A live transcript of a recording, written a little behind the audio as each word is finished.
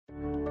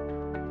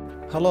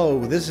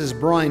Hello, this is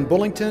Brian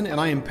Bullington, and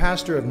I am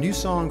pastor of New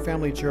Song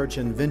Family Church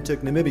in Windhoek,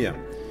 Namibia.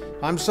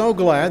 I'm so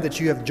glad that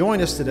you have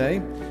joined us today,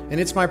 and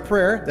it's my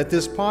prayer that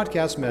this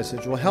podcast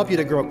message will help you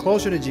to grow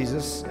closer to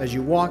Jesus as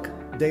you walk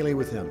daily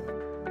with Him.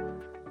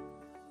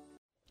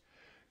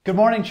 Good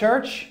morning,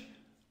 church.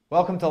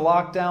 Welcome to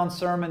Lockdown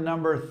Sermon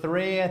number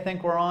 3, I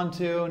think we're on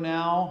to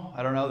now.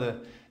 I don't know,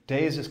 the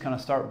days just kind of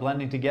start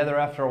blending together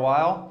after a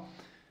while.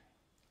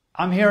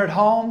 I'm here at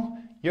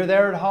home, you're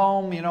there at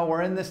home,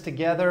 we're in this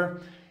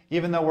together,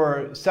 even though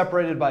we're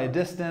separated by a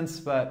distance,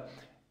 but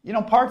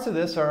parts of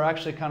this are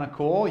actually kind of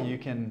cool. You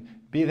can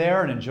be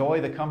there and enjoy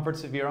the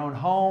comforts of your own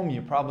home.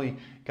 You probably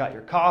got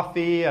your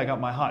coffee, I got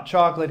my hot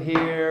chocolate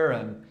here,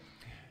 and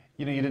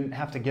you didn't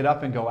have to get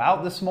up and go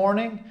out this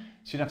morning,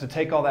 so you didn't have to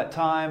take all that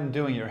time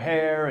doing your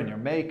hair and your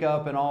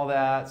makeup and all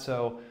that,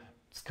 so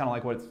it's kind of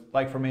like what it's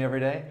like for me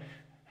every day.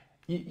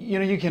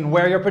 You can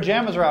wear your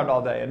pajamas around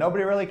all day and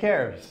nobody really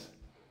cares.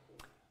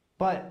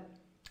 But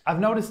I've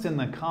noticed in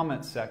the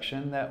comments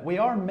section that we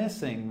are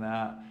missing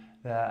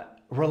that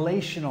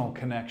relational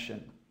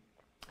connection.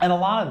 And a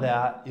lot of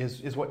that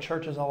is what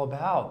church is all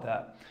about,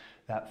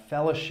 that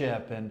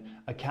fellowship and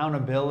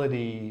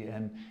accountability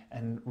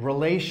and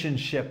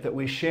relationship that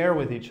we share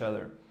with each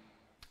other.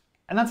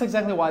 And that's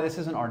exactly why this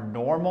isn't our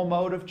normal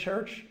mode of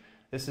church.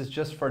 This is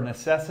just for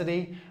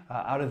necessity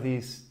out of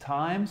these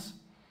times.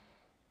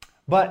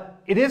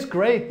 But it is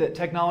great that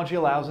technology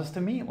allows us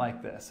to meet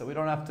like this, so we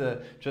don't have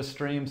to just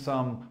stream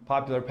some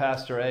popular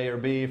pastor A or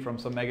B from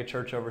some mega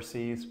church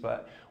overseas,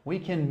 but we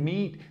can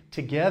meet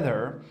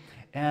together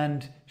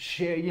and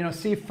share,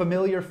 see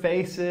familiar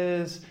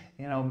faces,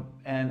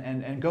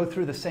 and go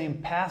through the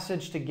same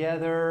passage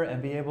together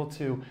and be able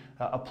to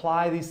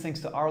apply these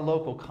things to our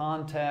local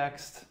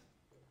context.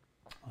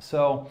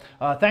 So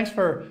thanks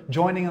for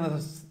joining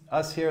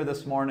us here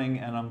this morning,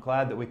 and I'm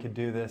glad that we could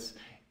do this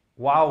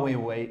while we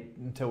wait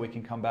until we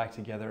can come back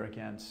together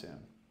again soon.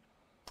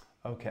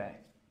 Okay.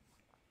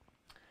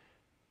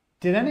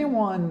 Did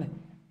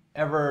anyone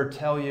ever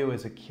tell you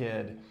as a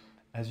kid,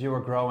 as you were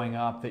growing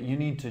up, that you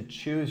need to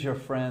choose your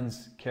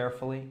friends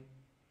carefully?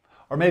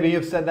 Or maybe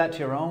you've said that to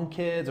your own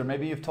kids, or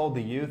maybe you've told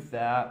the youth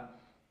that.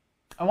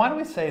 And why do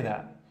we say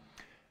that?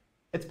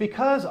 It's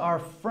because our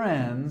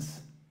friends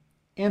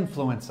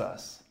influence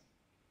us,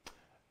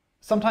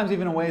 sometimes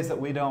even in ways that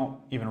we don't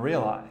even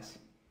realize.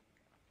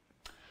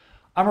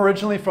 I'm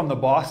originally from the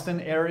Boston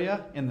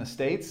area in the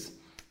States,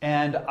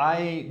 and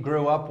I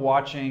grew up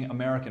watching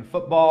American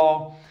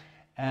football,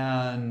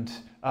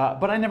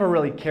 but I never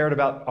really cared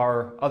about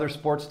our other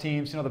sports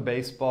teams, the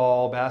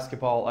baseball,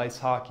 basketball, ice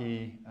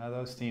hockey,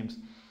 those teams.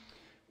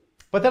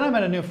 But then I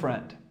met a new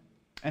friend,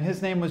 and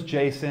his name was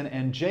Jason,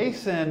 and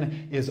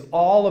Jason is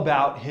all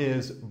about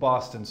his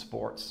Boston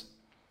sports.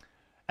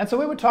 And so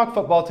we would talk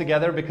football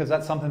together because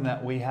that's something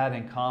that we had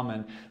in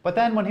common. But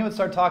then when he would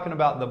start talking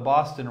about the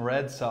Boston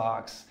Red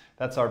Sox,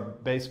 that's our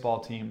baseball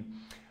team,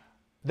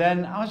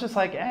 then I was just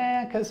like,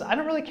 because I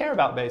don't really care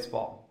about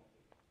baseball.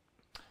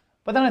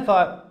 But then I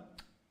thought,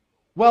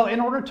 well, in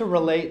order to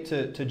relate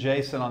to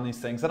Jason on these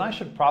things, then I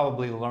should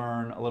probably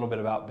learn a little bit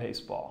about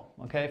baseball,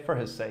 okay, for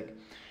his sake.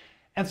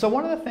 And so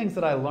one of the things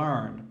that I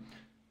learned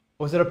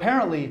was that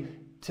apparently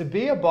to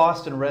be a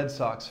Boston Red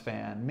Sox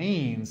fan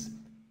means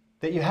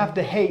that you have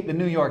to hate the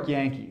New York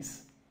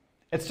Yankees.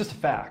 It's just a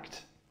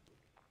fact.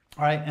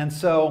 All right, and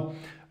so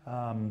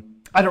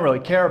I don't really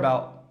care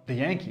about the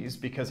Yankees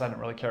because I don't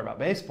really care about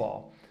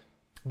baseball.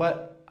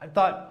 But I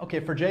thought, okay,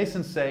 for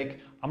Jason's sake,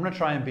 I'm going to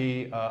try and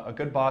be a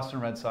good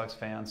Boston Red Sox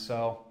fan.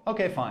 So,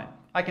 okay, fine.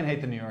 I can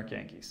hate the New York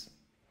Yankees.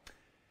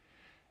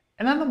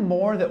 And then the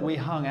more that we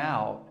hung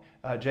out,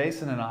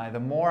 Jason and I, the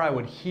more I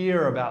would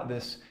hear about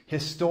this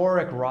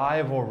historic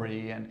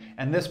rivalry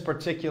and this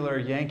particular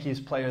Yankees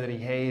player that he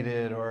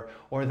hated or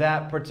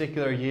that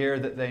particular year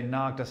that they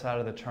knocked us out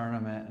of the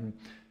tournament. And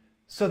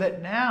so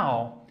that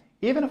now,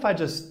 even if I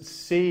just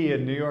see a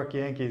New York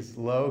Yankees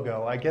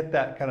logo, I get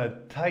that kind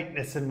of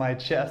tightness in my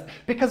chest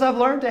because I've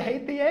learned to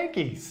hate the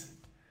Yankees.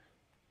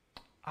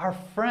 Our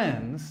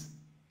friends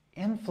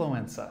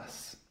influence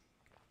us.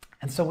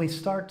 And so we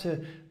start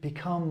to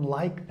become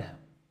like them.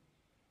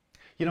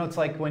 It's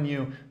like when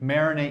you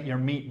marinate your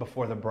meat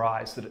before the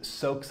braai so that it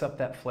soaks up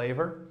that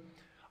flavor.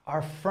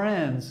 Our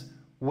friends'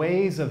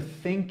 ways of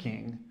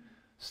thinking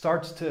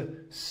starts to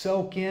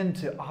soak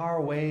into our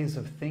ways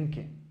of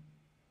thinking.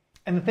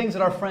 And the things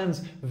that our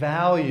friends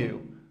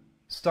value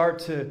start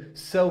to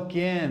soak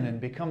in and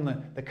become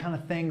the kind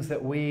of things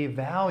that we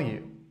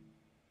value.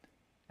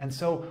 And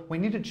so we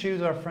need to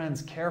choose our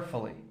friends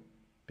carefully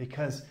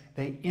because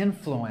they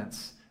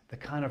influence the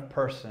kind of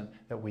person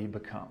that we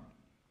become.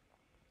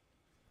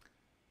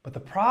 But the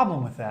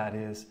problem with that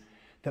is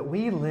that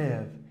we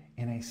live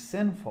in a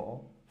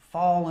sinful,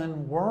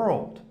 fallen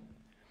world.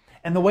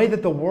 And the way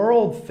that the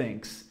world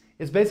thinks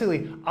is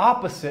basically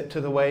opposite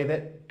to the way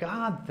that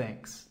God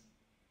thinks.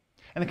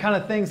 And the kind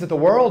of things that the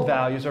world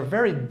values are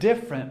very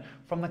different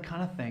from the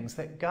kind of things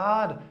that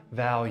God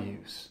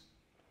values.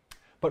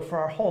 But for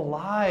our whole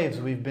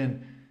lives, we've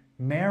been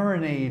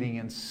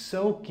marinating and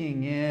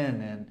soaking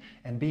in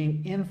and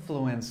being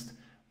influenced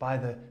by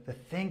the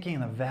thinking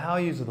and the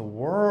values of the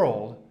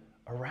world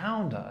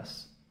around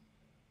us.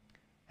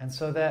 And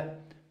so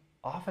that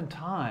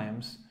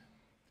oftentimes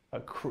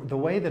the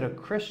way that a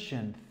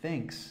Christian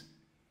thinks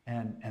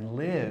and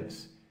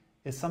lives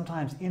is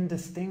sometimes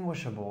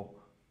indistinguishable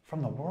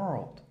from the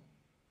world.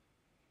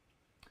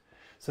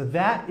 So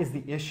that is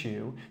the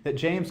issue that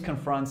James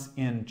confronts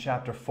in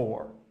chapter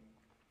 4.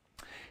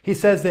 He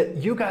says that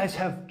you guys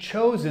have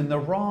chosen the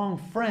wrong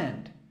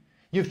friend.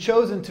 You've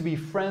chosen to be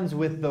friends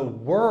with the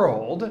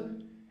world,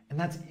 and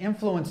that's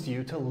influenced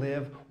you to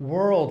live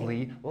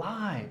worldly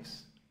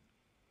lives.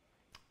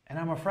 And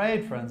I'm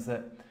afraid, friends,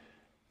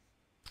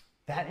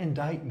 that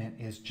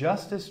indictment is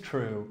just as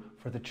true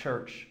for the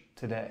church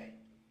today.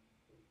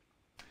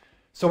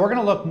 So we're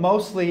going to look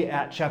mostly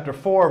at chapter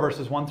 4,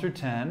 verses 1 through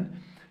 10,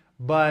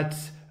 but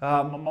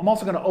I'm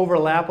also going to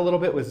overlap a little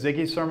bit with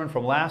Ziggy's sermon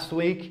from last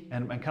week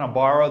and kind of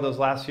borrow those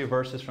last few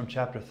verses from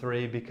chapter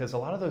 3, because a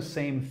lot of those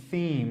same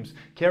themes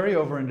carry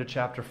over into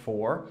chapter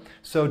 4.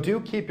 So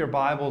do keep your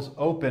Bibles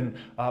open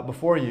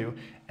before you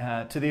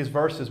to these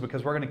verses,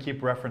 because we're going to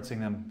keep referencing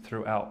them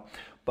throughout.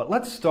 But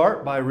let's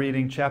start by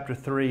reading chapter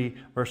 3,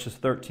 verses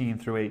 13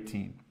 through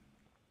 18.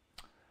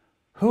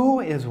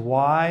 Who is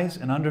wise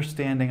and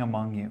understanding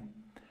among you?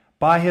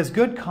 By his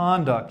good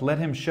conduct, let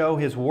him show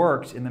his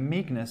works in the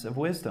meekness of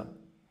wisdom.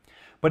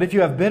 But if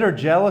you have bitter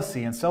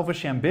jealousy and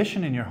selfish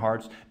ambition in your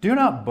hearts, do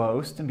not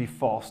boast and be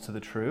false to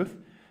the truth.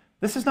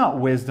 This is not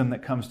wisdom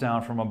that comes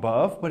down from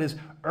above, but is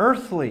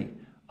earthly,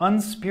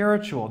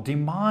 unspiritual,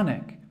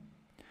 demonic.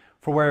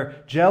 For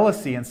where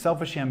jealousy and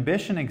selfish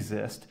ambition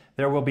exist,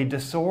 there will be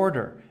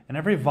disorder and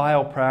every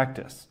vile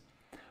practice.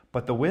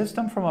 But the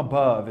wisdom from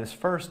above is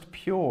first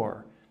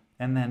pure,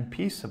 and then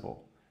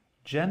peaceable,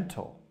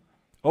 gentle,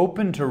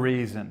 open to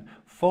reason,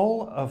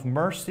 full of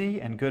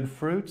mercy and good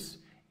fruits,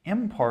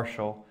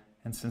 impartial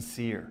and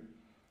sincere.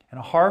 And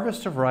a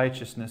harvest of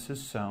righteousness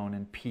is sown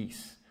in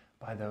peace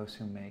by those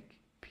who make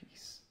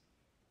peace.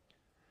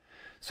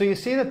 So you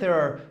see that there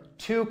are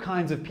two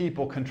kinds of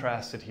people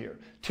contrasted here,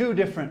 two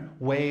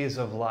different ways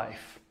of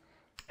life.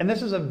 And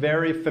this is a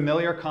very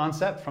familiar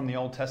concept from the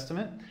Old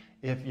Testament.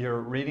 If you're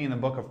reading in the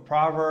book of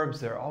Proverbs,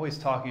 they're always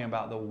talking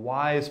about the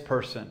wise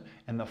person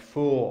and the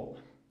fool.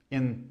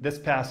 In this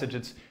passage,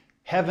 it's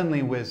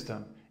heavenly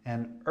wisdom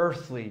and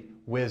earthly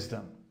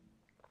wisdom.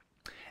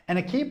 And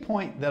a key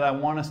point that I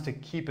want us to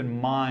keep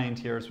in mind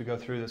here as we go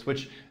through this,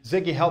 which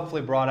Ziggy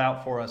helpfully brought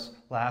out for us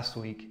last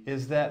week,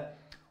 is that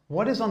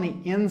what is on the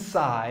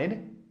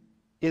inside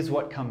is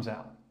what comes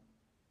out.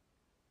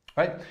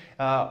 Right?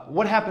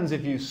 What happens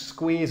if you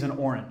squeeze an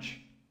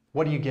orange?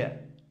 What do you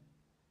get?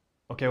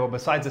 Okay, well,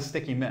 besides a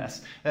sticky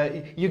mess,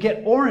 you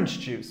get orange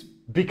juice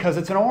because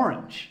it's an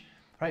orange.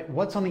 Right?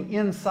 What's on the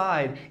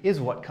inside is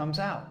what comes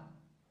out.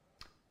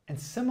 And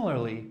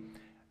similarly,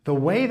 the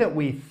way that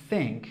we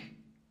think,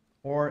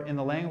 or in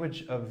the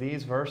language of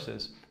these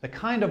verses, the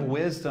kind of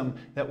wisdom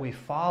that we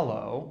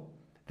follow,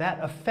 that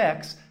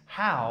affects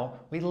how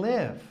we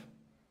live.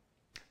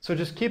 So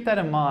just keep that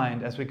in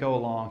mind as we go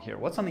along here.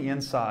 What's on the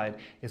inside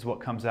is what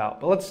comes out.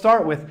 But let's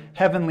start with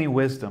heavenly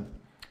wisdom.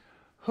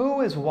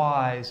 Who is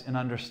wise and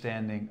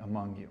understanding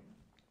among you?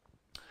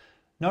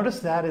 Notice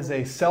that is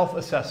a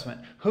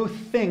self-assessment. Who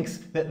thinks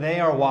that they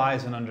are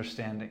wise and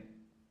understanding?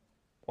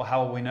 Well,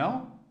 how will we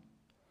know?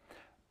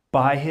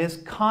 By his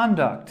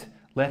conduct,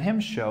 let him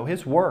show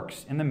his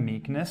works in the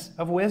meekness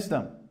of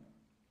wisdom.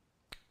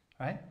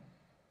 Right?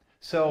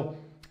 So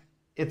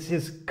it's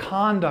his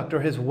conduct or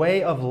his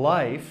way of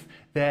life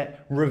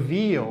that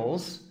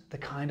reveals the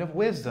kind of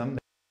wisdom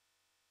that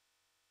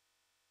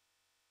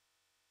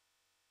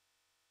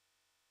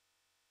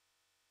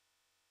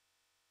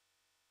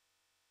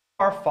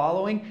you are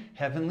following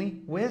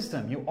heavenly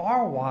wisdom. You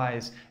are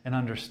wise and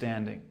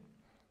understanding.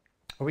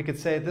 Or we could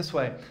say it this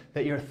way,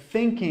 that you're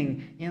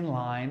thinking in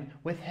line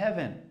with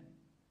heaven.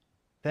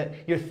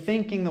 That you're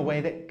thinking the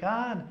way that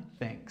God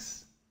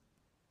thinks.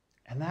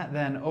 And that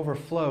then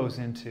overflows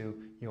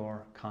into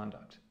your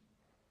conduct.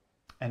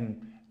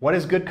 And what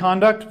is good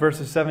conduct?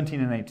 Verses 17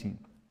 and 18.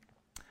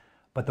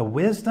 But the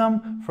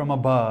wisdom from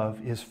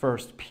above is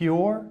first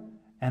pure,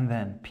 and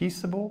then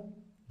peaceable,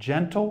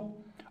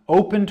 gentle,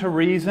 open to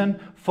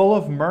reason, full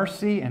of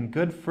mercy and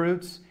good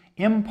fruits,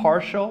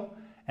 impartial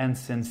and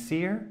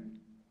sincere.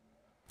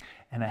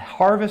 And a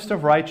harvest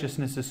of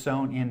righteousness is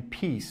sown in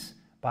peace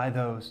by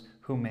those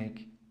who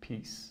make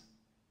peace.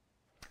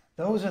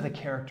 Those are the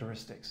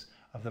characteristics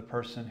of the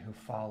person who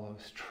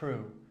follows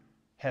true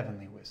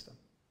heavenly wisdom.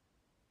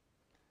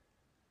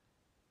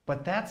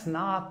 But that's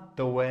not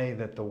the way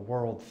that the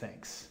world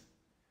thinks.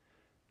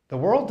 The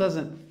world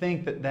doesn't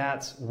think that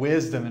that's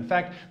wisdom. In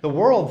fact, the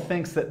world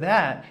thinks that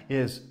that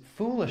is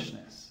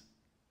foolishness.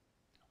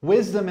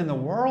 Wisdom in the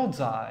world's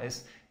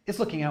eyes is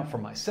looking out for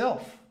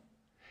myself.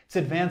 It's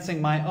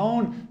advancing my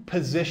own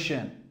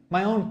position,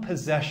 my own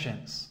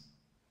possessions.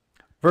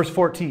 Verse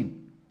 14.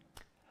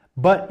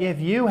 But if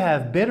you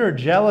have bitter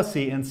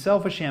jealousy and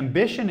selfish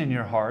ambition in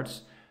your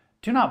hearts,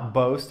 do not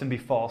boast and be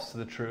false to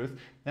the truth.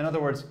 In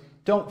other words,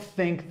 don't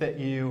think that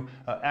you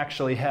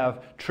actually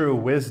have true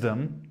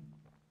wisdom.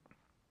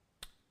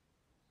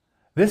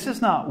 This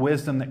is not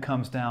wisdom that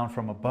comes down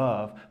from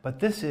above, but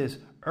this is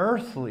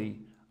earthly,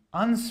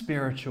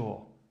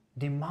 unspiritual,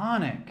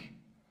 demonic.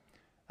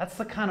 That's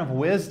the kind of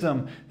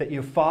wisdom that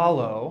you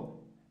follow.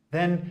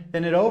 Then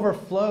it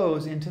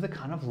overflows into the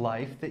kind of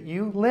life that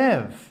you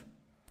live.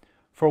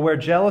 For where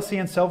jealousy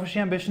and selfish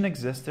ambition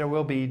exist, there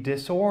will be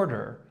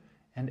disorder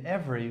and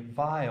every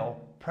vile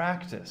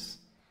practice.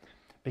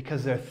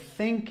 Because they're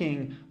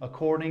thinking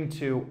according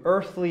to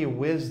earthly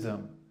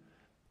wisdom,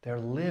 they're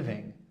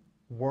living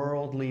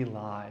worldly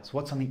lives.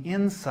 What's on the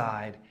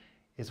inside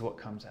is what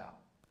comes out.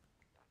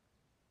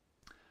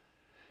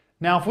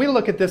 Now, if we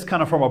look at this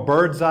kind of from a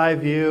bird's eye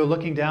view,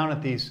 looking down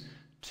at these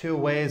two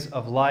ways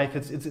of life,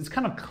 it's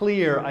kind of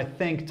clear, I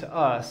think, to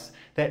us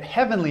that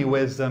heavenly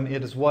wisdom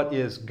is what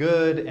is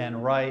good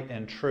and right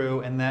and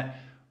true, and that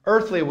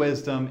earthly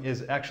wisdom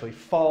is actually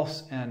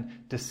false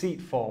and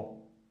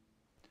deceitful.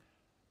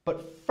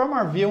 But from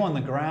our view on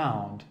the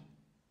ground,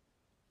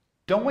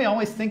 don't we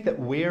always think that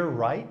we're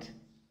right?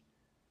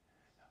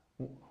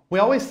 We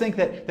always think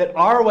that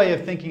our way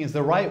of thinking is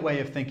the right way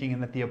of thinking,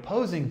 and that the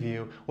opposing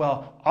view,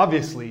 well,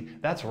 obviously,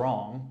 that's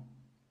wrong.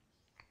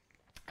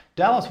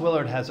 Dallas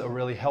Willard has a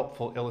really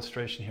helpful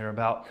illustration here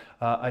about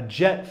a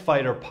jet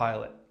fighter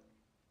pilot.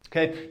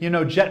 Okay, you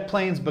know jet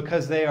planes,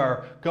 because they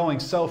are going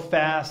so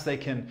fast, they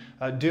can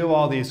do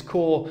all these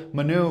cool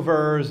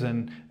maneuvers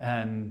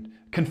and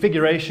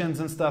configurations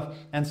and stuff.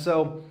 And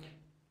so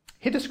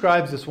he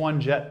describes this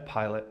one jet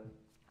pilot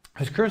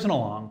who's cruising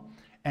along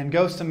and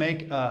goes to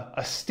make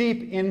a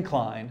steep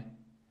incline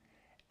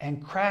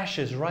and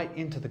crashes right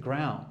into the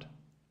ground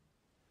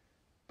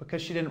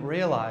because she didn't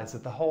realize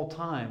that the whole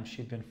time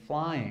she'd been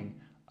flying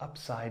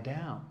upside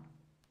down.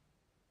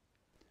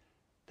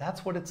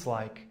 That's what it's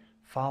like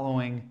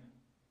following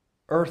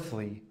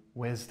earthly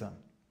wisdom.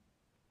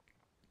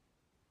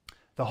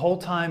 The whole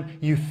time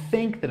you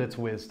think that it's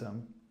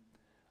wisdom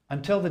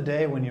until the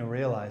day when you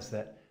realize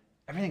that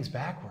everything's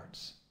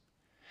backwards.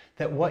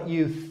 That what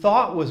you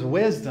thought was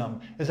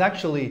wisdom is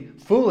actually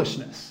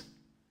foolishness.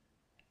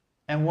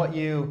 And what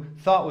you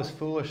thought was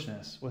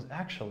foolishness was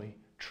actually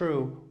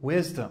true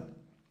wisdom.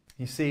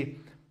 You see,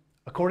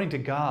 according to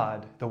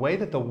God, the way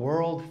that the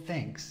world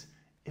thinks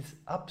is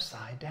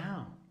upside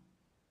down.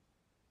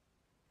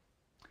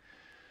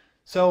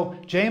 So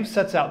James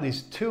sets out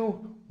these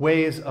two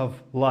ways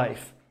of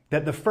life.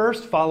 That the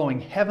first,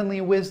 following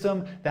heavenly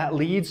wisdom, that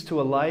leads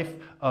to a life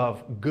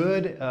of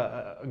good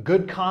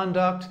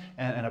conduct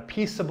and a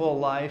peaceable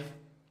life.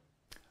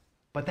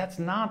 But that's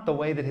not the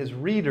way that his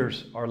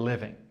readers are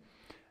living.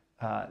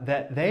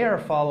 That they are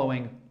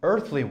following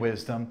earthly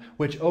wisdom,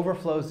 which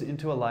overflows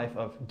into a life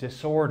of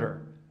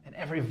disorder and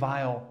every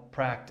vile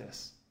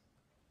practice.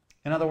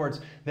 In other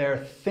words, they're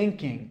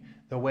thinking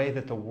the way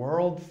that the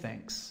world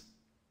thinks.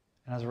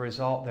 And as a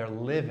result, they're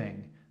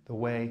living the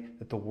way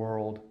that the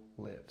world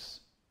lives.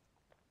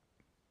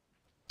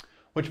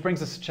 Which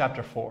brings us to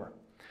chapter 4.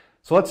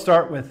 So let's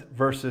start with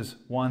verses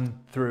 1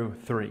 through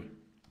 3.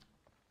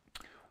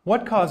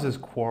 What causes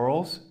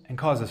quarrels and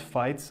causes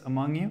fights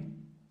among you?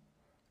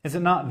 Is it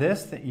not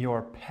this, that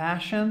your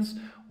passions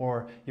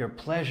or your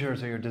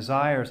pleasures or your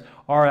desires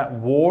are at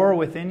war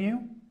within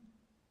you?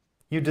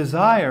 You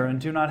desire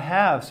and do not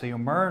have, so you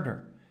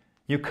murder.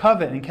 You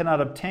covet and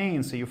cannot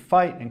obtain, so you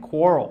fight and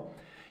quarrel.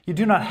 You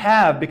do not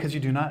have because you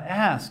do not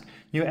ask.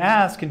 You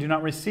ask and do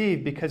not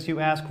receive because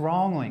you ask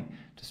wrongly,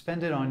 to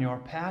spend it on your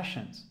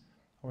passions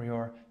or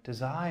your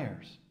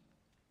desires.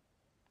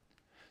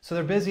 So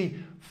they're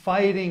busy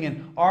fighting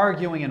and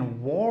arguing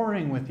and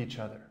warring with each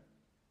other.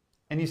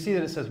 And you see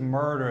that it says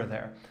murder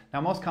there.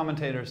 Now, most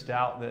commentators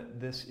doubt that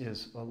this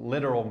is a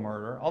literal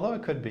murder, although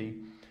it could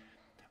be.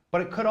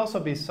 But it could also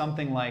be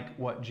something like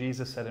what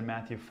Jesus said in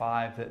Matthew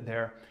 5, that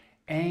their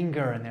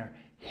anger and their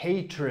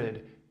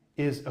hatred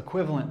is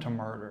equivalent to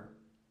murder.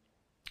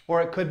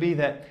 Or it could be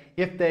that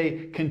if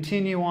they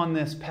continue on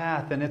this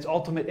path, then its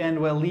ultimate end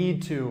will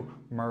lead to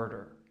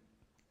murder.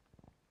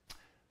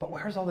 But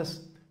where's all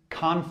this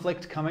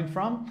conflict coming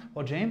from?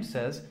 Well, James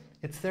says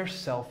it's their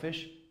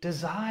selfish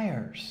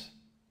desires.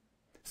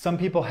 Some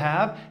people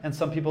have and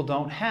some people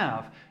don't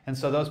have. And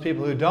so those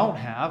people who don't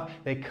have,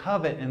 they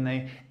covet and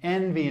they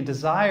envy and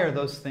desire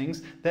those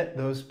things that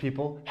those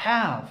people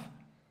have.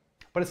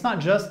 But it's not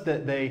just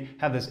that they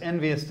have this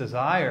envious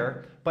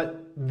desire, but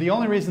the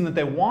only reason that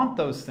they want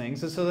those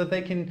things is so that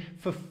they can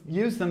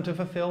use them to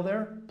fulfill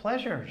their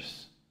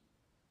pleasures.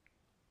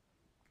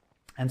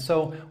 And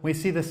so we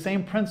see the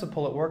same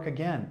principle at work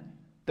again,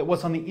 that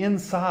what's on the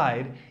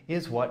inside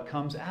is what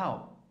comes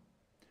out.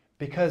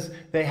 Because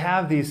they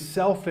have these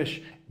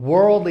selfish,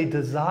 worldly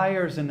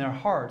desires in their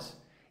hearts,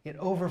 it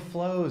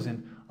overflows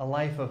in a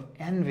life of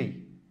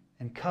envy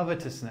and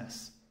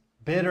covetousness,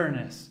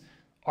 bitterness,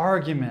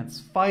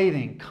 arguments,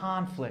 fighting,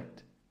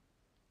 conflict.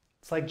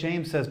 It's like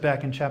James says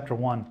back in chapter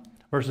 1,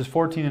 verses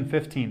 14 and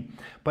 15.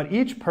 But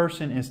each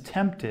person is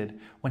tempted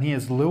when he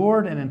is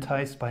lured and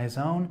enticed by his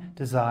own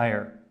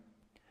desire.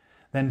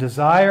 Then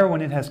desire,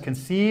 when it has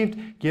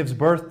conceived, gives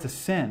birth to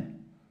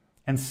sin.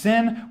 And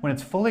sin, when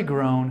it's fully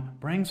grown,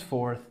 brings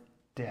forth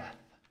death.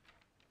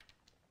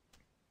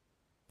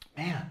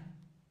 Man,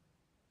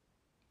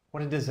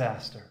 What a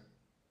disaster.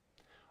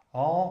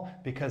 All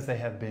because they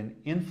have been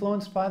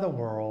influenced by the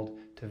world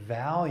to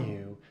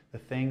value the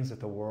things that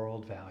the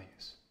world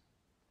values.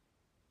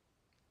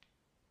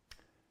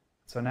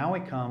 So now we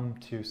come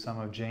to some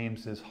of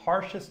James's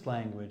harshest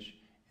language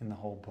in the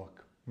whole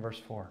book. Verse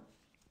 4.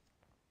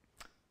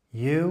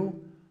 You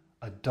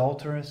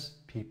adulterous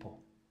people.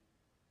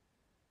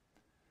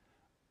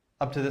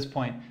 Up to this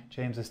point,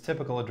 James's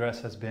typical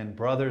address has been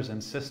brothers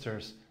and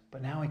sisters,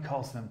 but now he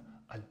calls them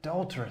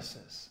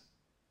adulteresses.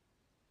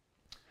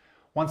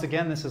 Once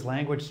again, this is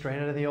language straight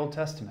out of the Old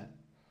Testament,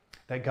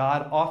 that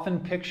God often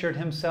pictured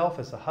himself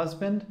as a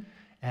husband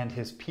and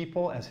his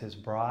people as his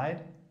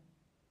bride.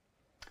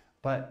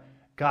 But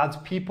God's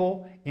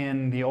people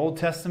in the Old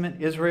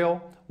Testament,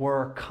 Israel,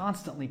 were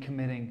constantly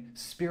committing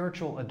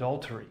spiritual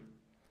adultery.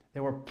 They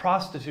were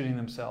prostituting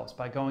themselves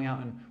by going out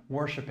and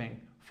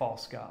worshiping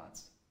false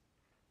gods.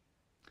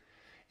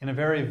 In a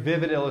very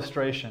vivid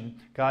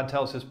illustration, God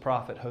tells his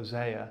prophet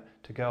Hosea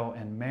to go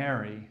and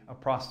marry a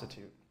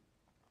prostitute.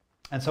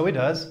 And so he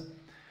does.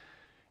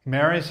 He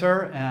marries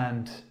her,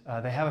 and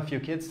they have a few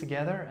kids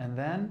together, and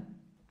then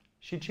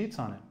she cheats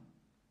on him.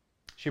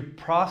 She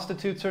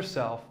prostitutes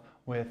herself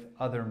with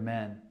other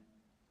men.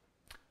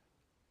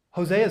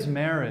 Hosea's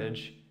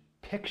marriage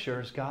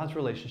pictures God's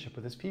relationship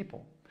with his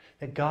people.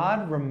 That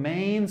God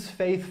remains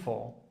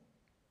faithful,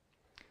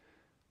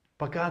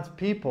 but God's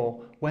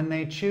people, when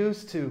they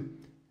choose to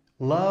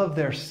love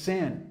their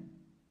sin,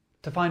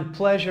 to find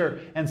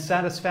pleasure and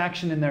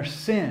satisfaction in their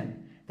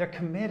sin, they're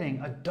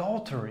committing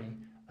adultery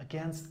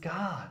against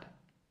God.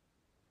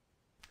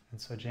 And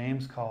so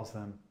James calls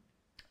them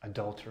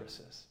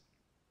adulteresses.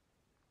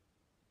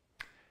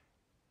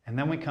 And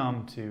then we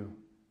come to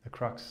the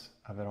crux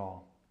of it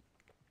all.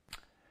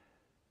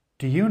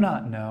 Do you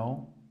not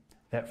know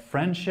that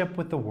friendship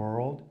with the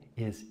world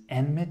is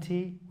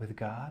enmity with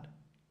God?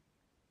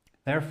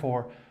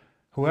 Therefore,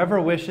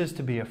 whoever wishes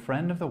to be a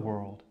friend of the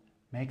world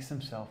makes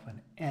himself an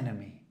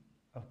enemy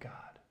of God.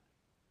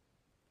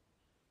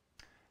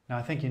 Now,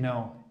 I think you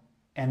know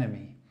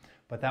enemy,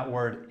 but that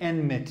word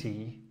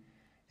enmity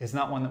is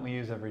not one that we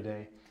use every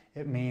day.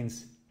 It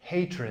means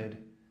hatred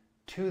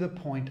to the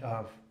point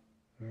of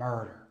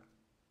murder.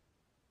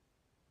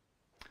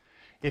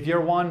 If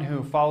you're one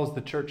who follows the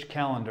church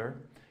calendar,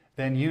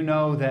 then you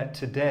know that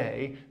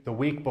today, the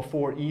week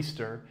before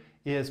Easter,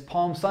 is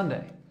Palm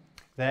Sunday.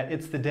 That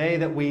it's the day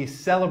that we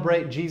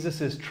celebrate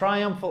Jesus'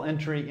 triumphal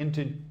entry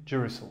into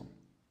Jerusalem.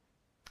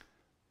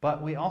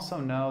 But we also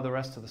know the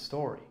rest of the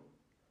story.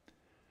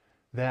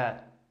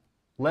 That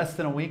less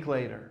than a week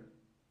later,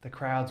 the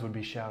crowds would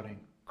be shouting,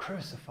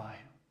 "Crucify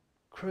him!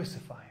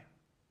 Crucify him!"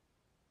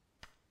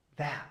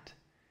 That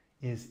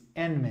is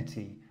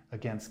enmity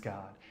against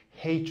God.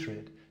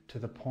 Hatred to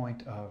the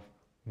point of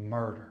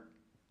murder.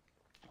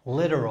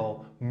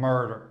 Literal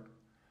murder.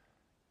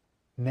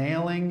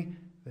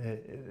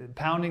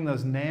 Pounding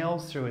those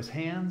nails through his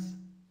hands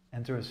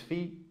and through his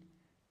feet,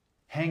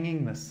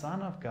 hanging the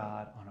Son of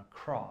God on a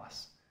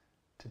cross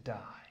to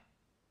die.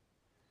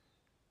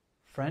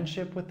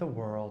 Friendship with the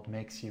world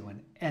makes you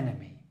an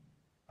enemy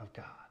of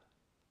God.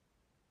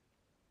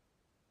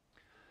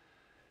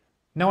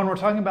 Now, when we're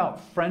talking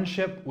about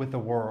friendship with the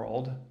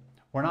world,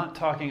 we're not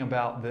talking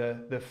about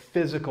the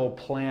physical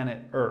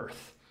planet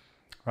Earth,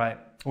 right?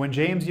 When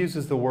James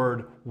uses the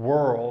word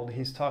world,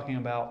 he's talking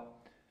about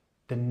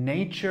the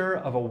nature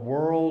of a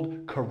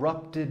world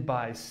corrupted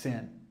by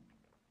sin.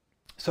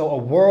 So a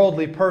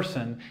worldly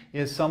person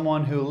is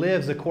someone who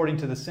lives according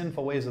to the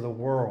sinful ways of the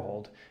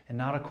world and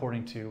not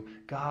according to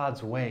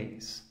God's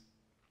ways.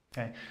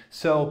 Okay?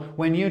 So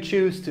when you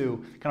choose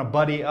to kind of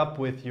buddy up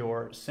with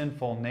your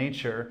sinful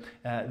nature,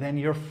 then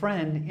your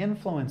friend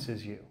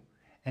influences you.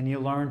 And you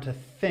learn to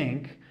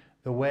think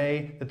the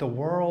way that the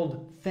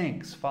world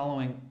thinks,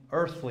 following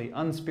earthly,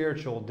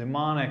 unspiritual,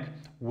 demonic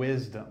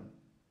wisdom.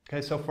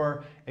 Okay, so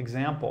for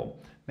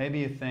example, maybe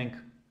you think,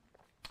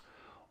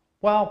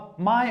 well,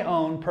 my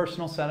own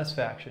personal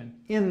satisfaction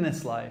in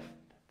this life,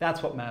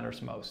 that's what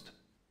matters most.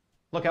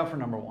 Look out for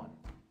number one.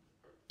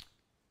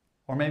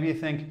 Or maybe you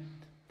think,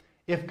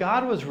 if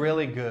God was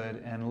really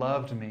good and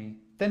loved me,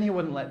 then he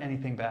wouldn't let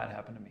anything bad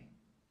happen to me.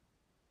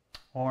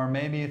 Or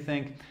maybe you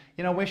think,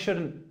 we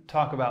shouldn't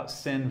talk about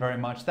sin very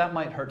much. That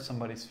might hurt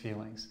somebody's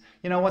feelings.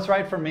 What's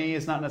right for me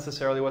is not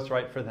necessarily what's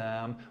right for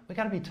them. We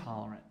got to be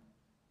tolerant.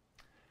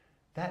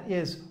 That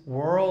is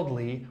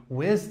worldly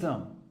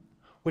wisdom,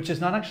 which is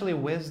not actually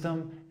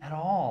wisdom at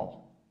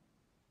all.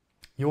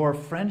 Your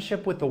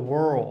friendship with the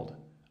world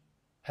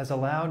has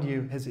allowed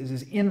you, has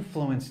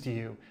influenced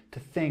you to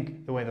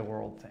think the way the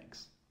world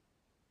thinks.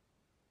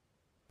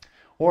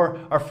 Or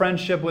our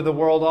friendship with the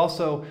world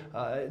also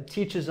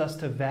teaches us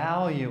to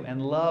value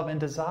and love and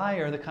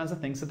desire the kinds of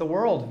things that the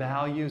world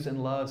values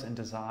and loves and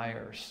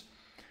desires.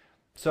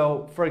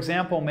 So, for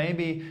example,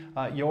 maybe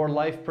your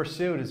life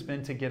pursuit has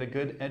been to get a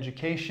good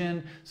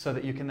education so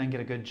that you can then get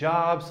a good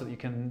job, so that you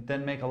can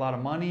then make a lot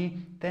of money.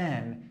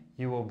 Then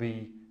you will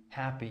be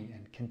happy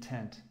and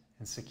content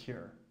and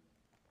secure.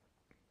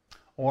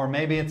 Or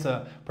maybe it's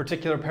a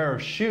particular pair of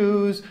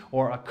shoes,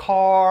 or a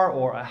car,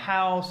 or a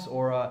house,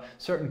 or a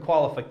certain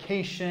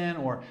qualification,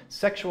 or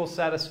sexual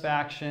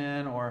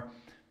satisfaction, or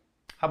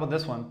how about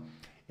this one?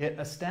 It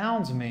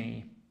astounds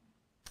me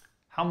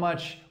how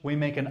much we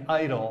make an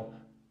idol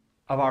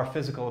of our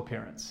physical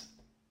appearance.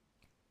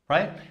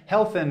 Right?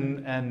 Health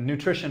and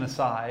nutrition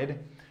aside,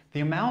 the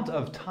amount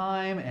of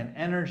time and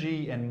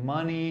energy and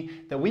money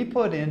that we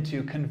put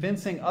into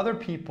convincing other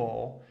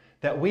people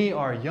that we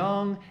are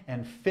young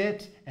and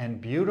fit and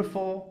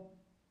beautiful.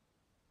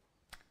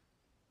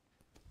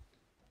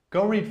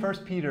 Go read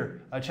 1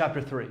 Peter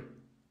chapter 3,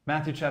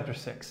 Matthew chapter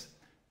 6.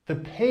 The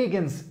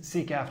pagans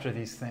seek after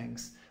these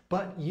things,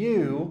 but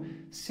you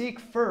seek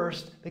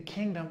first the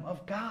kingdom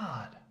of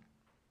God.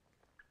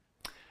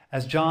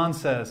 As John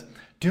says,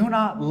 do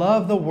not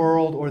love the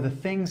world or the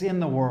things in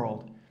the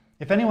world.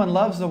 If anyone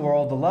loves the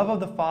world, the love of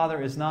the Father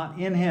is not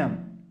in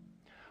him.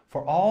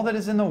 For all that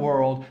is in the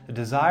world, the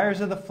desires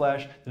of the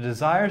flesh, the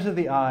desires of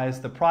the eyes,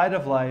 the pride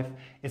of life,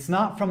 it's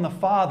not from the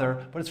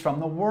Father, but it's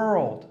from the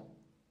world.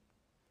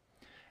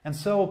 And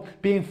so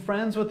being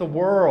friends with the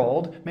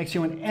world makes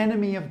you an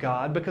enemy of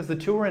God because the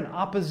two are in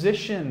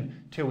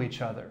opposition to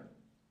each other.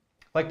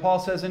 Like Paul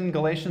says in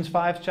Galatians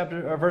 5,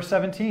 verse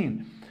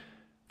 17,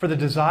 for the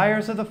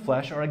desires of the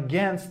flesh are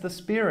against the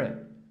Spirit,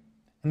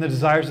 and the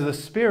desires of the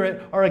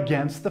Spirit are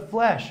against the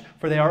flesh,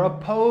 for they are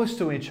opposed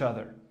to each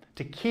other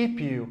to keep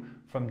you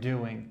from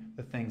doing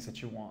the things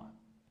that you want.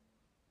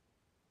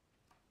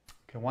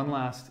 Okay, one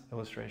last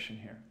illustration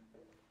here.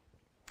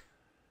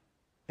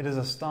 It is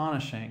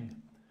astonishing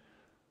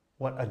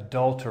what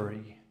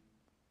adultery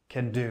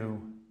can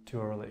do to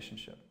a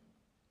relationship.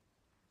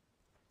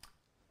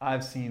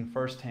 I've seen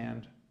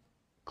firsthand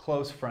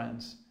close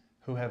friends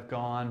who have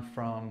gone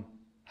from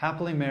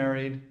happily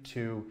married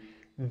to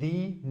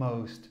the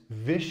most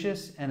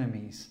vicious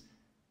enemies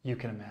you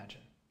can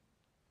imagine.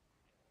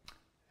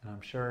 And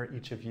I'm sure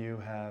each of you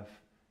have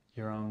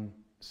your own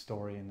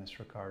story in this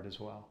regard as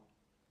well.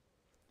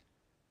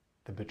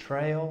 The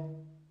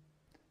betrayal,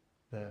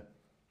 the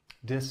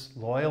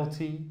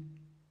disloyalty,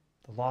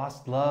 the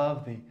lost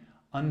love, the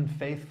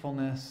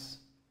unfaithfulness.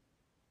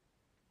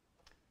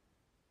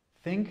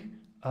 Think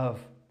of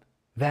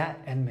that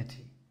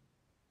enmity.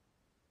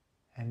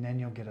 And then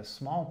you'll get a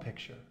small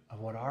picture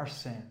of what our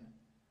sin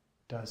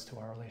does to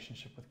our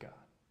relationship with God.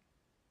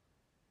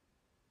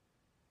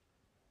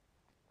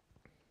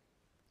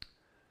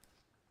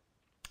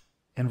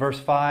 In verse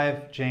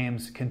 5,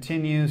 James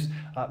continues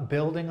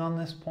building on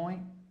this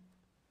point,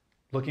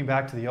 looking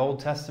back to the Old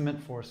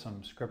Testament for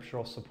some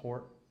scriptural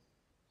support.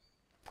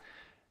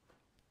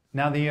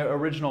 Now, the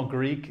original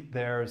Greek,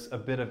 there's a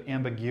bit of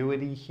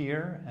ambiguity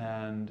here,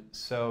 and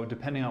so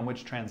depending on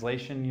which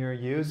translation you're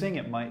using,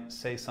 it might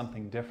say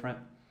something different.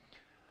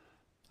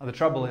 The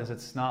trouble is,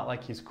 it's not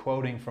like he's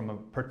quoting from a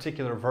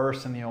particular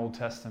verse in the Old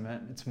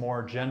Testament. It's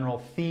more general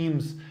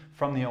themes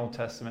from the Old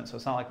Testament, so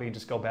it's not like we can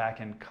just go back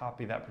and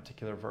copy that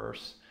particular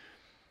verse.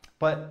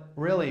 But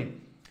really,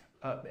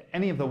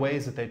 any of the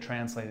ways that they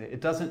translate it,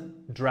 it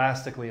doesn't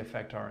drastically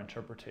affect our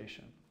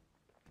interpretation.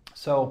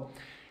 So,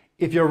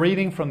 if you're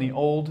reading from the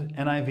old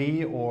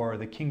NIV or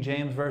the King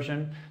James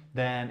Version,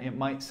 then it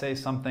might say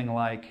something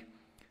like,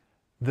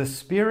 the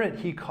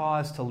Spirit He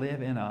caused to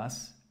live in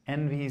us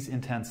envies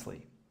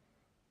intensely.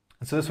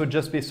 And so this would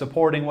just be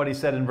supporting what he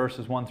said in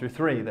verses 1 through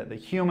 3, that the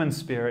human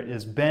spirit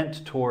is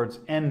bent towards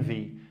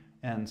envy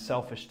and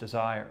selfish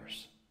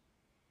desires.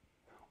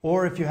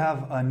 Or if you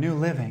have a New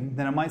Living,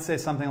 then it might say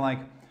something like,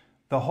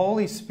 the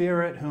Holy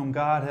Spirit whom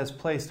God has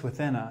placed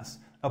within us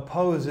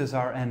opposes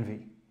our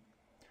envy.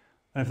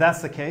 And if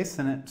that's the case,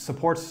 then it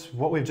supports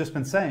what we've just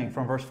been saying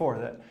from verse 4,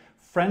 that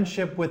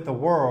friendship with the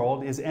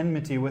world is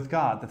enmity with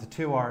God, that the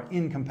two are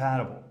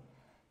incompatible.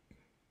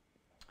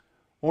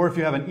 Or if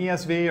you have an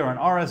ESV or an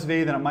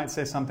RSV, then it might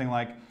say something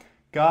like,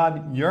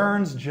 God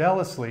yearns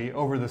jealously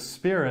over the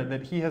Spirit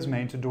that He has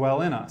made to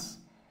dwell in us.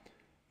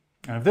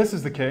 And if this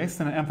is the case,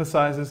 then it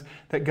emphasizes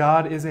that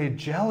God is a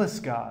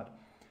jealous God,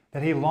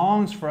 that He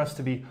longs for us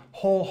to be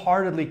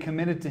wholeheartedly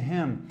committed to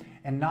Him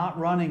and not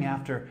running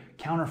after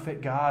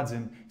counterfeit gods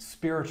and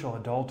spiritual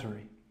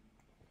adultery.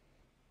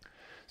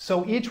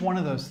 So each one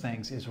of those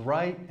things is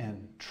right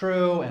and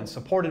true and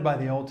supported by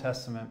the Old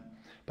Testament.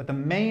 But the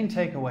main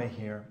takeaway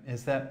here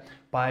is that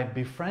by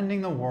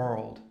befriending the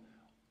world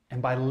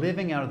and by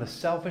living out of the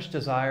selfish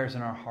desires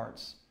in our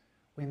hearts,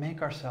 we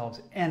make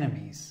ourselves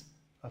enemies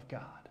of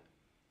God.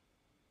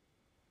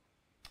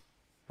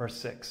 Verse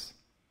 6.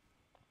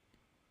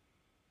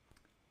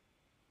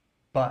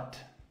 But.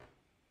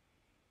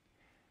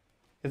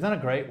 Isn't that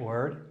a great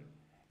word?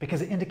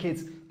 Because it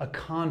indicates a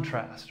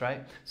contrast,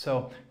 right?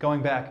 So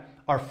going back,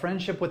 our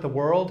friendship with the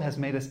world has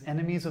made us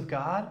enemies of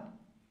God,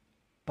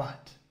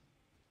 but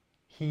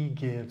He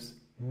gives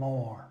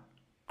more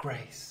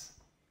grace.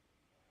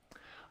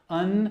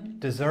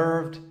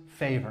 Undeserved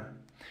favor.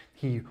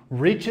 He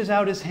reaches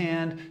out His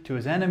hand to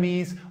His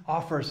enemies,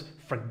 offers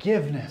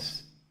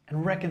forgiveness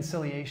and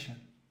reconciliation.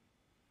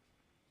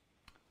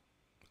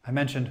 I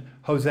mentioned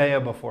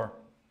Hosea before.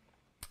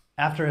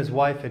 After his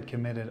wife had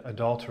committed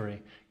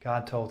adultery,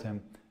 God told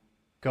him,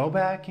 "Go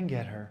back and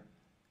get her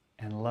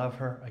and love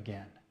her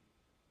again."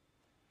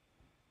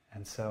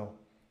 And so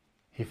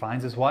he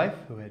finds his wife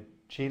who had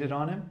cheated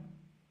on him,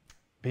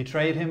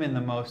 betrayed him in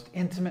the most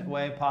intimate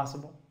way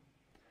possible,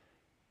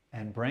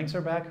 and brings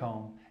her back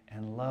home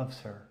and loves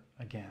her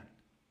again.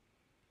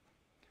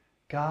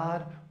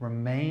 God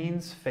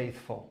remains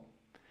faithful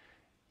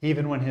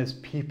even when his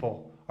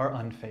people are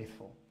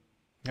unfaithful.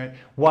 Right?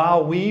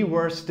 While we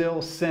were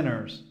still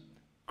sinners,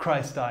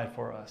 Christ died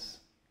for us.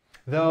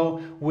 Though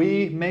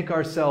we make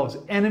ourselves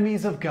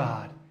enemies of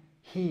God,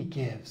 he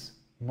gives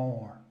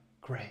more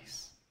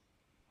grace.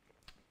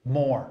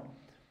 More.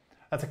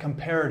 That's a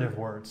comparative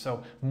word.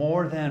 So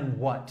more than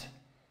what?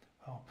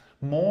 Oh,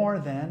 more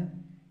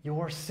than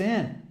your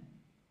sin.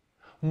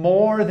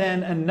 More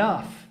than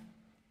enough.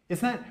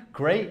 Isn't that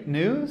great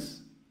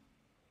news?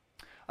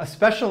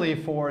 Especially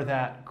for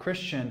that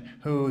Christian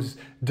whose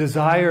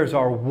desires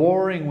are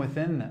warring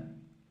within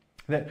them.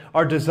 That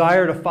our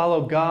desire to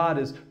follow God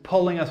is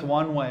pulling us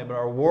one way, but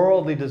our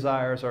worldly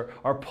desires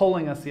are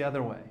pulling us the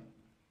other way.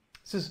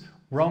 This is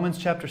Romans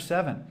chapter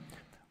 7.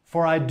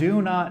 For I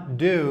do not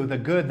do the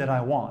good that I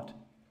want,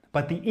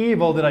 but the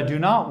evil that I do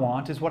not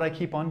want is what I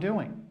keep on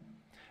doing.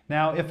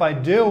 Now, if I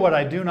do what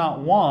I do not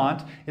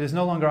want, it is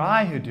no longer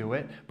I who do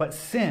it, but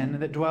sin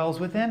that dwells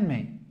within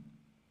me.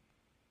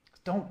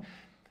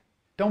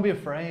 Don't be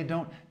afraid.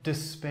 Don't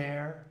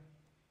despair.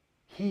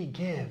 He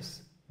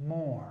gives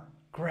more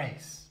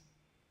grace.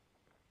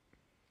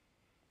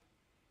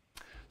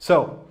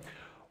 So,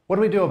 what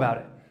do we do about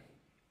it?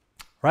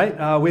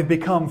 Right? We've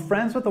become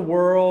friends with the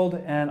world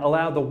and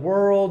allowed the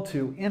world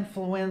to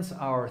influence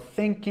our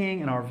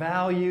thinking and our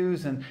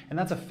values, and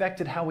that's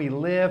affected how we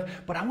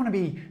live. But I want to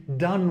be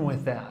done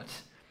with that.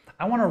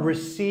 I want to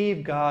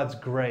receive God's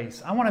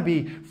grace. I want to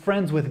be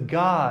friends with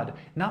God,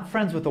 not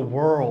friends with the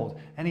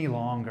world any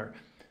longer.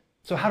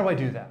 So how do I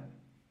do that?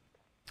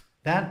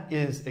 That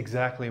is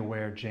exactly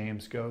where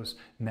James goes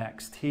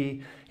next.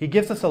 He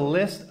gives us a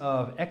list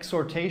of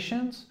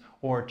exhortations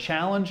or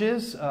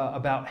challenges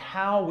about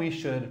how we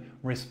should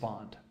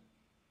respond.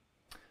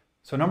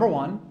 So number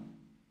one,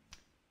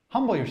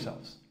 humble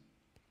yourselves.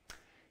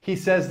 He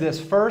says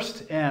this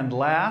first and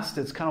last.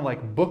 It's kind of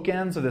like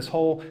bookends of this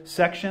whole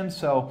section.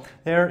 So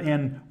there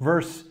in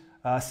verse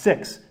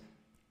 6,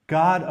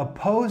 God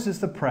opposes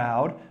the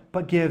proud,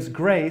 but gives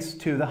grace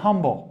to the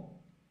humble.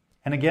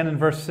 And again in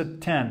verse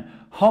 10,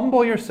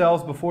 humble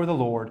yourselves before the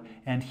Lord,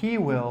 and he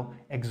will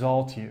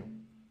exalt you.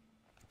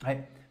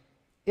 Right?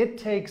 It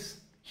takes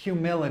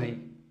humility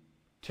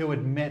to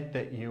admit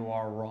that you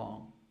are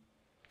wrong.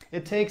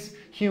 It takes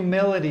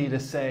humility to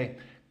say,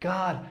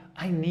 God,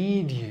 I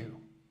need you.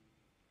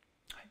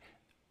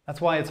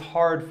 That's why it's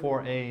hard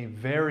for a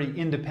very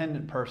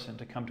independent person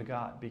to come to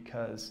God,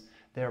 because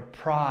their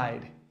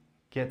pride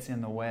gets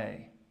in the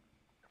way.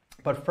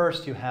 But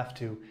first you have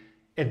to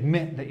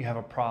admit that you have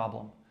a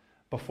problem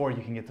before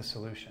you can get the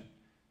solution.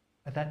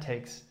 But that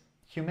takes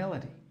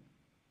humility.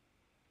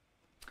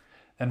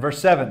 Then verse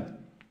 7,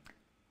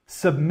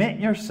 submit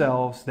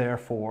yourselves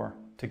therefore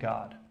to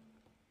God.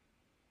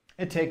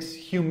 It takes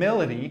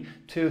humility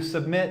to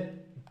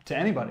submit to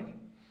anybody.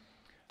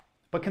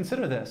 But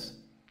consider this.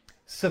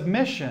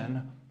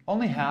 Submission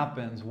only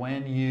happens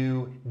when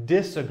you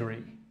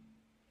disagree.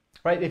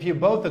 Right? If you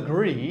both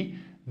agree,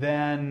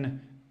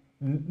 then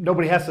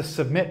nobody has to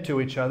submit to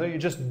each other. You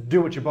just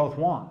do what you both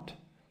want.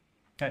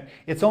 Okay?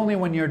 It's only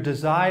when your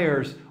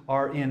desires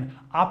are in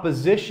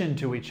opposition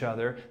to each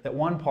other that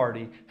one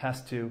party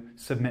has to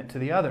submit to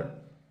the other.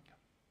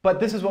 But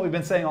this is what we've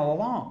been saying all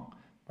along,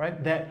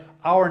 right? That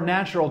our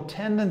natural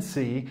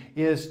tendency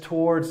is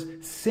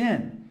towards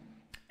sin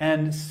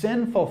and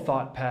sinful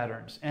thought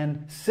patterns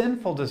and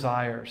sinful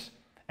desires.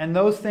 And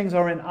those things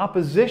are in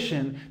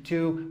opposition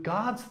to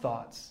God's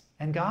thoughts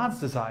and God's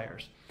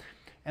desires.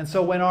 And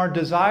so when our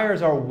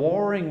desires are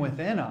warring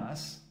within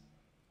us,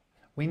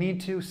 we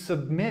need to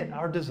submit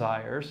our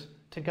desires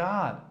to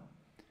God.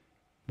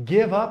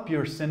 Give up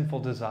your sinful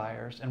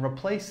desires and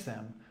replace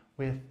them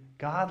with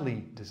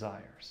godly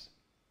desires.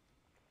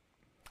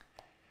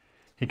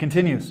 He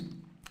continues,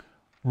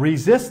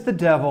 resist the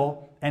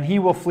devil and he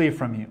will flee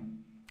from you.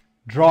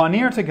 Draw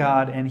near to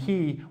God and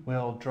he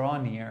will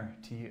draw near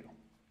to you.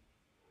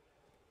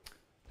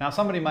 Now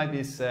somebody might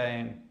be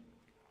saying,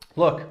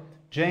 look,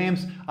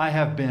 James, I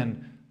have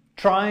been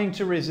trying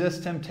to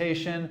resist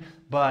temptation,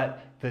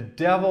 but the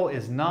devil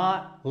is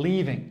not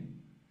leaving.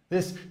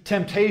 This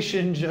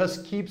temptation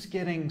just keeps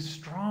getting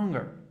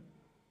stronger.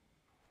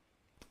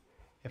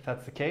 If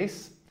that's the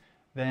case,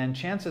 then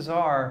chances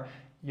are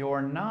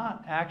you're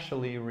not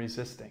actually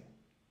resisting.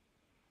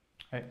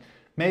 Right?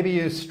 Maybe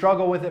you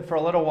struggle with it for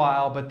a little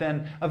while, but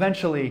then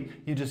eventually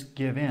you just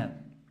give in.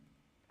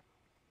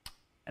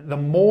 And the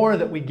more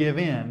that we give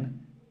in,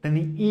 then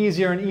the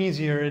easier and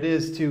easier it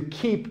is to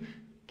keep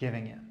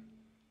giving in.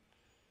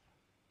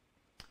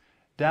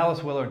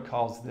 Dallas Willard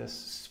calls this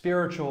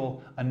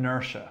spiritual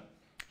inertia.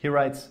 He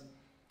writes,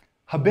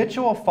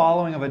 habitual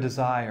following of a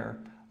desire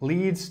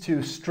leads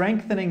to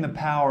strengthening the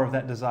power of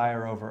that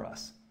desire over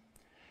us.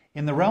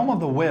 In the realm of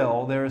the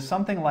will, there is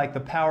something like the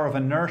power of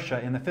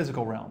inertia in the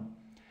physical realm.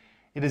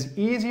 It is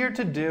easier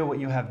to do what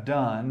you have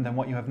done than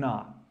what you have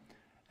not,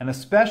 and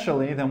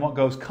especially than what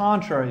goes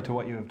contrary to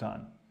what you have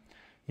done.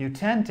 You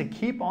tend to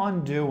keep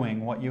on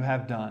doing what you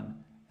have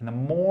done, and the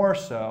more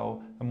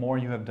so, the more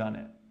you have done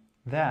it.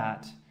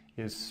 That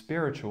is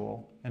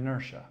spiritual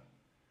inertia.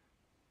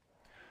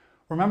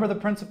 Remember the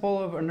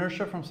principle of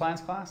inertia from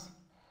science class?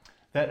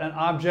 That an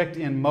object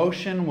in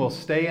motion will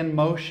stay in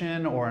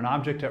motion, or an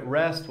object at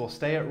rest will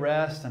stay at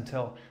rest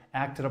until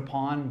acted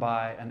upon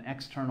by an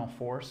external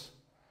force.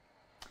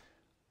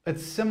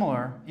 It's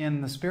similar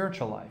in the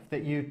spiritual life,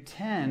 that you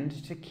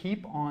tend to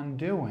keep on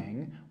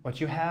doing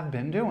what you have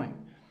been doing.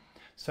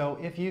 So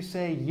if you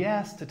say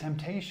yes to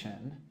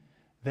temptation,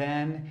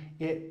 then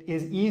it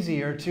is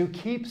easier to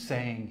keep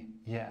saying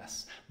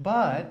yes.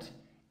 But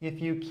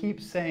if you keep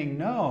saying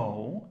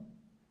no,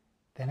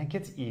 then it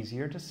gets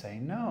easier to say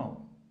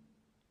no.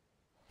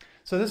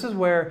 So this is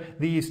where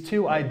these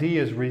two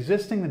ideas,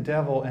 resisting the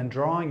devil and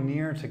drawing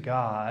near to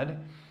God,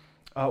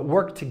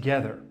 work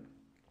together.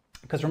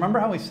 Because remember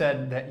how we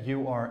said that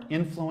you are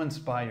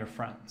influenced by your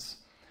friends?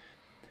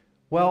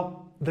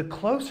 Well, the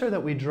closer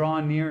that we draw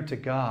near to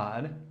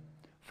God,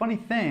 funny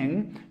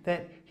thing,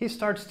 that He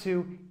starts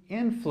to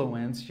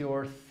influence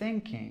your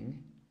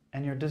thinking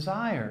and your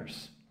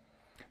desires.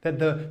 That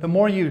the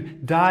more you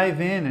dive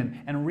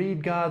in and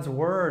read God's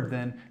Word,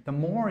 then the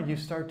more you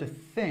start to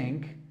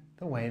think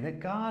the way that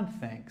God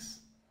thinks.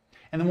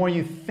 And the more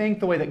you think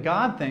the way that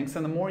God thinks,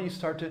 then the more you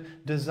start to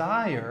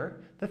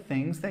desire the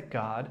things that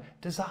God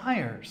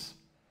desires.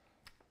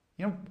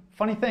 You know,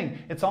 funny thing,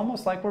 it's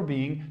almost like we're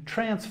being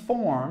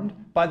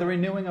transformed by the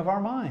renewing of our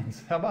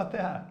minds. How about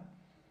that?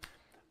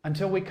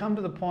 Until we come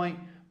to the point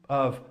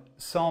of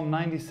Psalm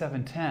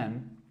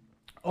 97:10,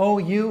 "O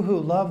you who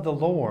love the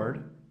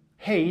Lord,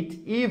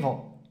 hate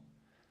evil."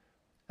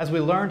 As we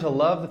learn to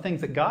love the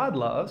things that God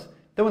loves,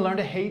 then we learn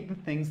to hate the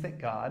things that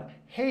God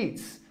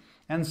hates.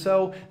 And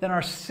so then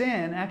our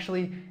sin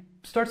actually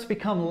starts to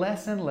become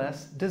less and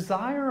less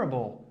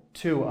desirable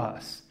to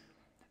us.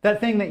 That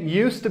thing that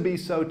used to be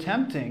so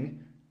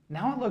tempting,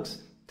 now it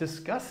looks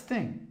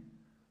disgusting.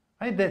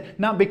 Right? That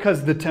not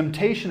because the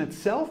temptation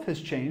itself has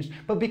changed,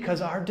 but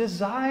because our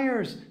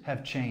desires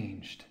have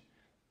changed.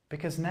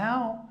 Because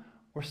now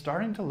we're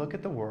starting to look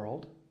at the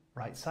world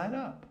right side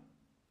up.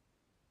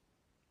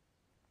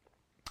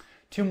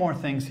 Two more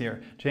things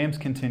here. James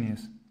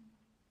continues.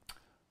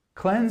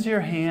 "Cleanse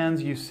your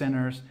hands, you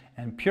sinners,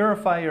 and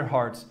purify your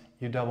hearts,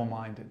 you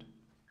double-minded."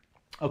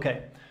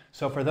 Okay,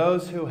 so for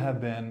those who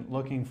have been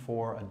looking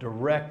for a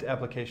direct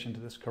application to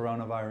this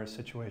coronavirus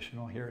situation,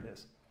 well, here it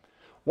is.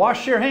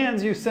 Wash your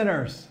hands, you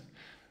sinners.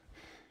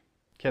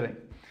 Kidding.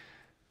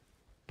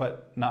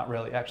 But not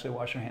really. Actually,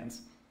 wash your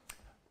hands.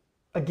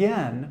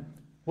 Again,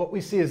 what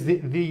we see is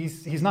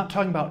he's not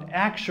talking about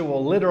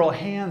actual literal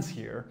hands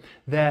here,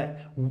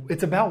 that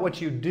it's about what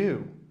you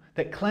do.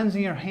 That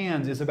cleansing your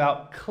hands is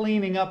about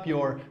cleaning up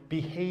your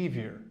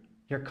behavior,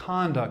 your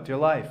conduct, your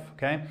life,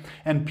 okay?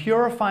 And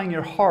purifying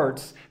your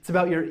hearts, it's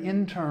about your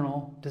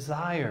internal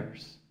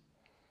desires.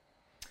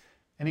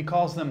 And he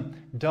calls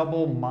them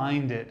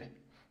double-minded.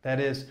 That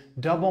is,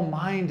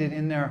 double-minded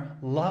in their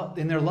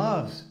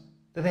loves,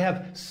 that they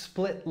have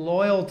split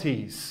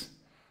loyalties.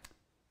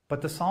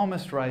 But the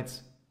psalmist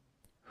writes,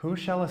 "Who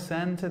shall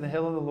ascend to the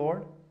hill of the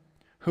Lord?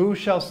 Who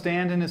shall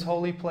stand in His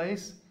holy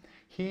place?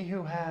 He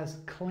who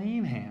has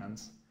clean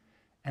hands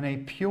and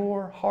a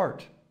pure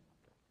heart,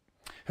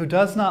 who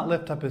does not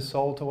lift up his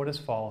soul to what is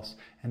false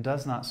and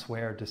does not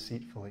swear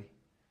deceitfully."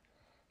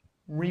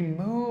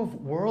 Remove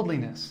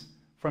worldliness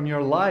from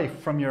your life,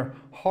 from your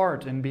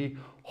heart, and be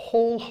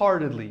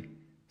wholeheartedly,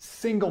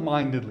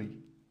 single-mindedly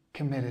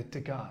committed to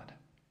God.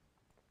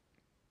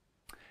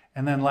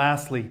 And then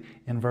lastly,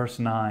 in verse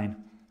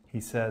 9,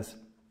 he says,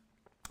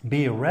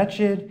 "Be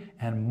wretched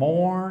and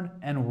mourn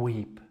and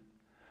weep.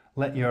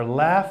 Let your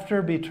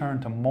laughter be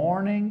turned to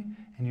mourning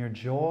and your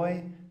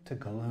joy to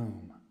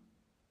gloom."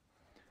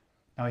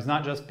 Now, he's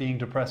not just being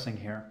depressing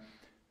here.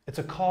 It's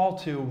a call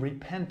to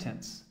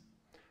repentance.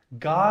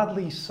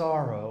 Godly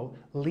sorrow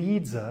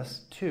leads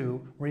us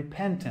to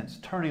repentance,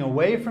 turning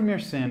away from your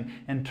sin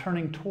and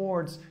turning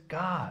towards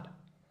God.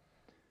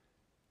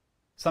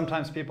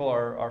 Sometimes people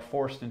are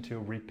forced into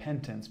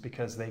repentance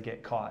because they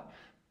get caught.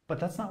 But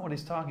that's not what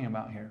he's talking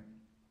about here.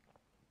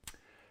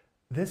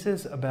 This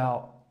is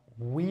about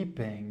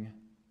weeping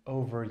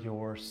over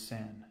your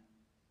sin.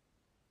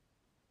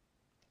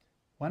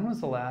 When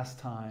was the last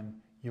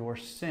time your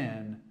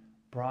sin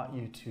brought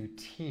you to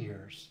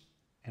tears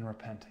in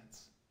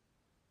repentance?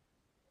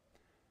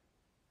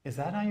 Is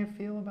that how you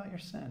feel about your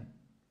sin?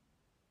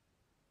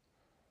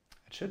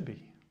 It should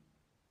be.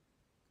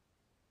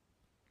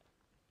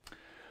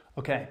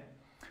 Okay,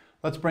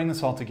 let's bring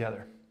this all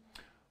together.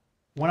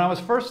 When I was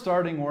first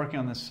starting working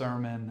on this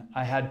sermon,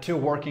 I had two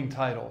working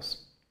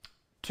titles.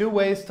 2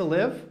 Ways to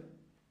Live,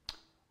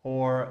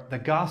 or The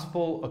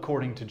Gospel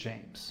According to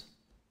James.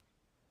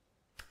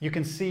 You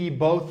can see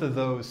both of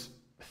those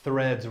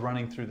threads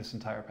running through this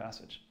entire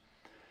passage.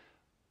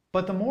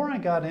 But the more I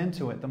got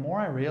into it, the more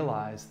I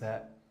realized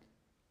that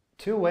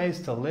 2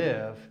 ways to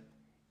live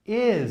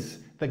is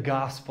the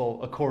gospel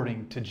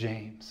according to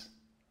James.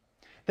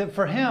 That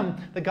for him,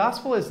 the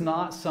gospel is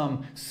not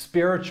some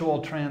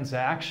spiritual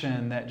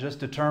transaction that just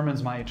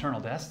determines my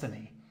eternal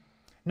destiny.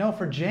 No,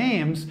 for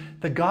James,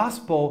 the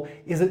gospel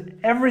is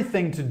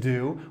everything to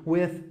do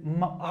with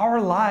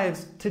our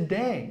lives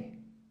today.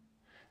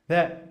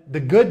 That the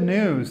good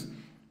news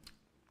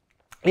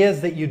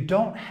is that you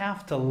don't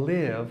have to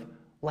live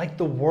like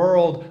the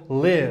world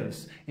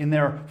lives, in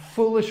their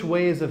foolish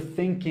ways of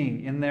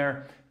thinking, in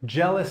their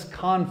jealous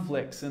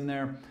conflicts, in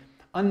their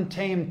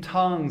untamed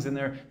tongues, in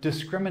their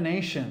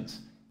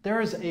discriminations.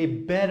 There is a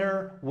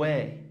better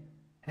way,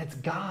 and it's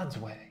God's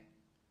way.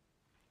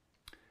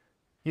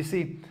 You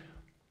see,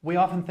 we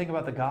often think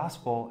about the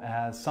gospel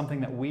as something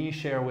that we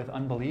share with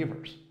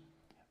unbelievers.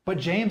 But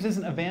James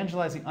isn't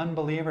evangelizing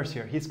unbelievers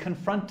here. He's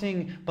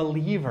confronting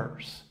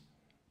believers.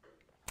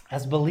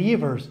 As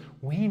believers,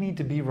 we need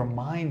to be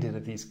reminded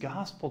of these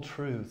gospel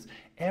truths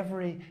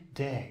every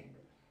day.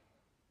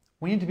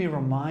 We need to be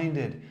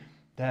reminded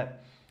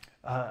that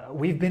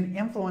we've been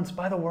influenced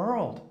by the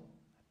world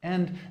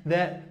and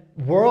that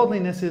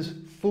worldliness is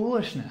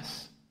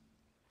foolishness,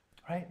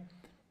 right?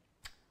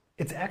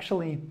 It's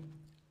actually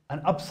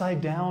an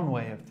upside-down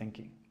way of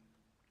thinking.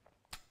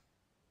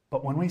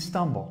 But when we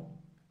stumble,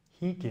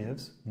 He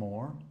gives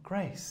more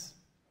grace.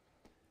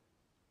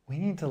 We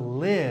need to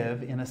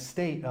live in a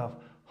state of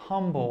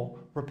humble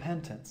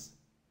repentance,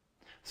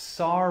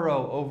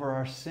 sorrow over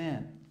our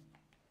sin,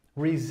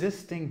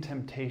 resisting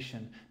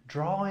temptation,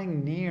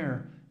 drawing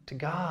near to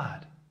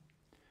God.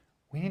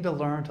 We need to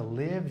learn to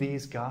live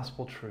these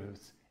gospel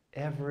truths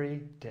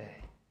every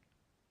day.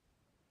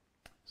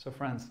 So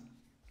friends,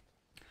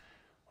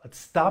 let's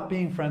stop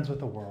being friends with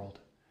the world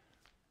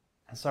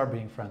and start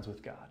being friends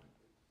with God.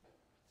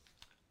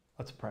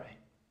 Let's pray.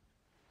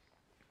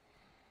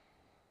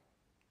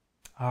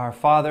 Our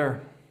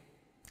Father,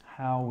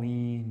 how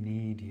we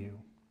need you.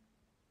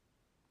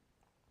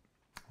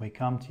 We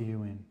come to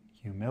you in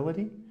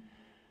humility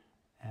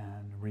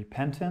and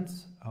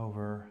repentance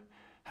over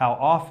how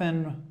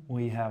often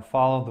we have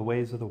followed the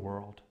ways of the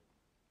world.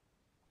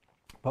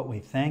 But we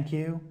thank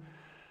you.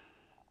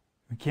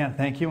 We can't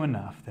thank you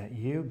enough that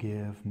you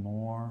give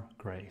more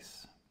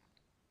grace.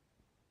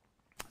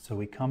 So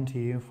we come to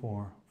you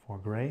for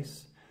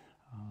grace.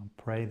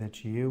 Pray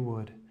that you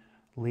would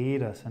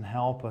lead us and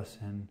help us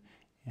in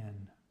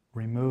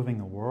removing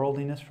the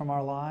worldliness from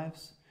our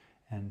lives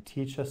and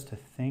teach us to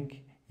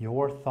think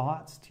your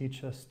thoughts.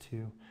 Teach us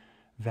to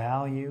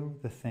value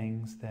the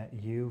things that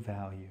you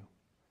value.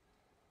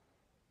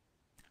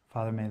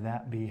 Father, may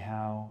that be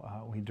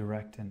how we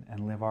direct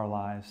and live our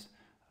lives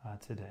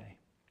today.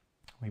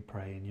 We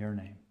pray in your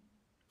name.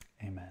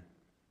 Amen.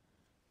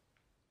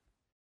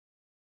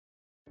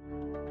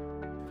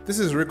 This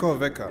is Rico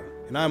Veka,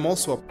 and I am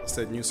also a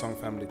pastor at New Song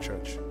Family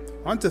Church.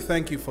 I want to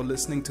thank you for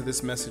listening to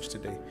this message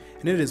today,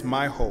 and it is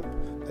my hope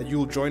that you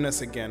will join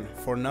us again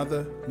for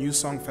another New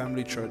Song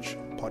Family Church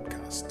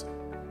podcast.